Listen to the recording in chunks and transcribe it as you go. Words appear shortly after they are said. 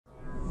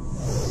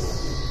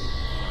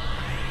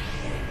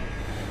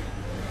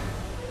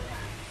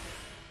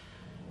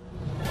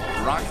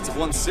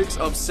won 6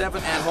 of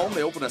 7 at home.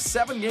 They open a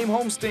 7-game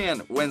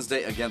homestand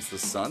Wednesday against the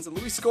Suns. And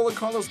Luis Scola,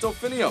 Carlos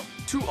Delfinio,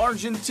 2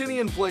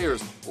 Argentinian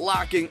players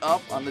locking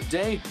up on the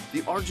day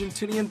the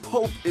Argentinian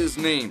Pope is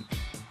named.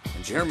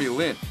 And Jeremy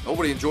Lin,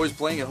 nobody enjoys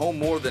playing at home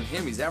more than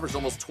him. He's averaged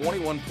almost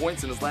 21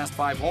 points in his last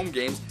 5 home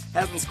games,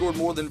 hasn't scored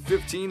more than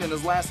 15 in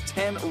his last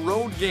 10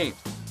 road games.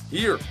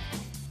 Here,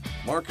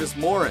 Marcus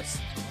Morris,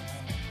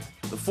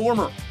 the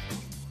former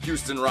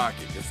Houston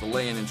Rocket, gets the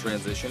lay-in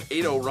transition.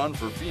 8-0 run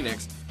for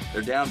Phoenix.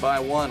 They're down by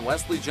 1.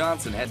 Wesley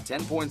Johnson had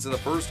 10 points in the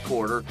first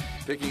quarter,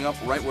 picking up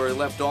right where he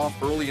left off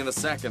early in the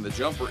second. The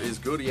jumper is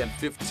good. He had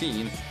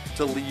 15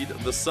 to lead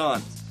the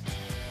Suns.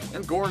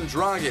 And Goran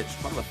Dragic,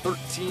 part of a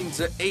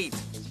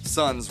 13-8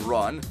 Suns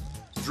run,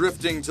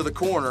 drifting to the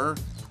corner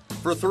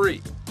for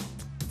 3.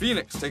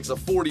 Phoenix takes a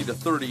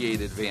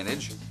 40-38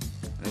 advantage.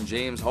 And then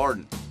James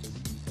Harden.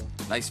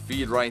 Nice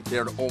feed right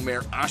there to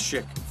Omer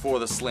Asik for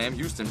the slam.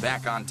 Houston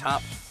back on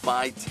top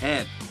by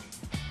 10.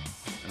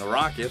 And the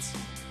Rockets,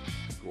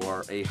 who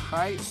are a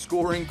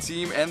high-scoring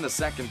team, end the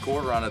second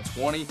quarter on a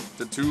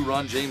 20-2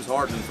 run. James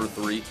Harden for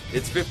 3.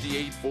 It's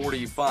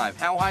 58-45.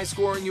 How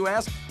high-scoring, you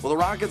ask? Well, the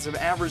Rockets have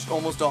averaged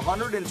almost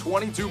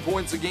 122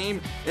 points a game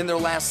in their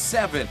last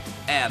 7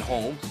 at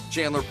home.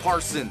 Chandler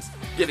Parsons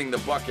getting the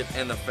bucket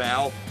and the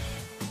foul.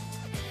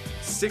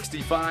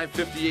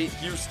 65-58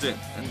 Houston.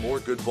 And more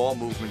good ball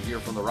movement here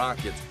from the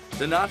Rockets.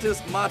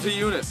 Donatas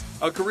Motiejunas,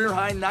 a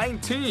career-high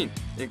 19,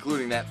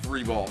 including that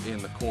 3-ball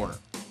in the corner.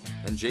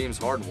 And James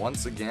Harden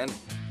once again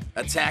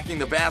attacking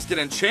the basket,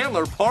 and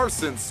Chandler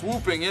Parsons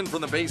swooping in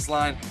from the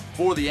baseline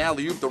for the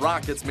alley-oop. The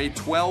Rockets made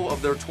 12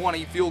 of their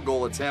 20 field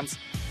goal attempts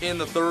in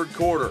the third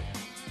quarter.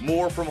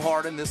 More from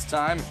Harden this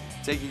time,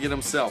 taking it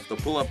himself. The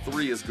pull-up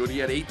 3 is good. He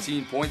had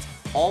 18 points.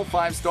 All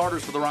 5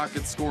 starters for the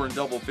Rockets score in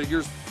double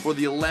figures for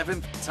the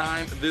 11th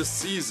time this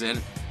season.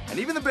 And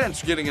even the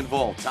bench getting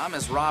involved.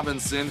 Thomas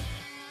Robinson,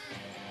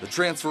 the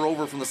transfer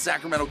over from the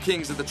Sacramento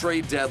Kings at the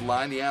trade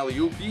deadline, the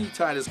alley-oop, he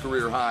tied his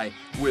career high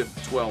with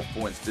 12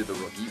 points, did the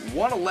rookie.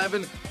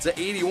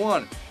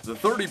 111-81. The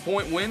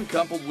 30-point win,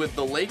 coupled with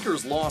the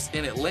Lakers' loss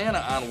in Atlanta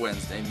on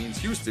Wednesday, means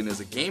Houston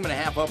is a game and a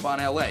half up on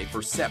LA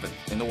for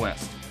 7th in the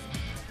West.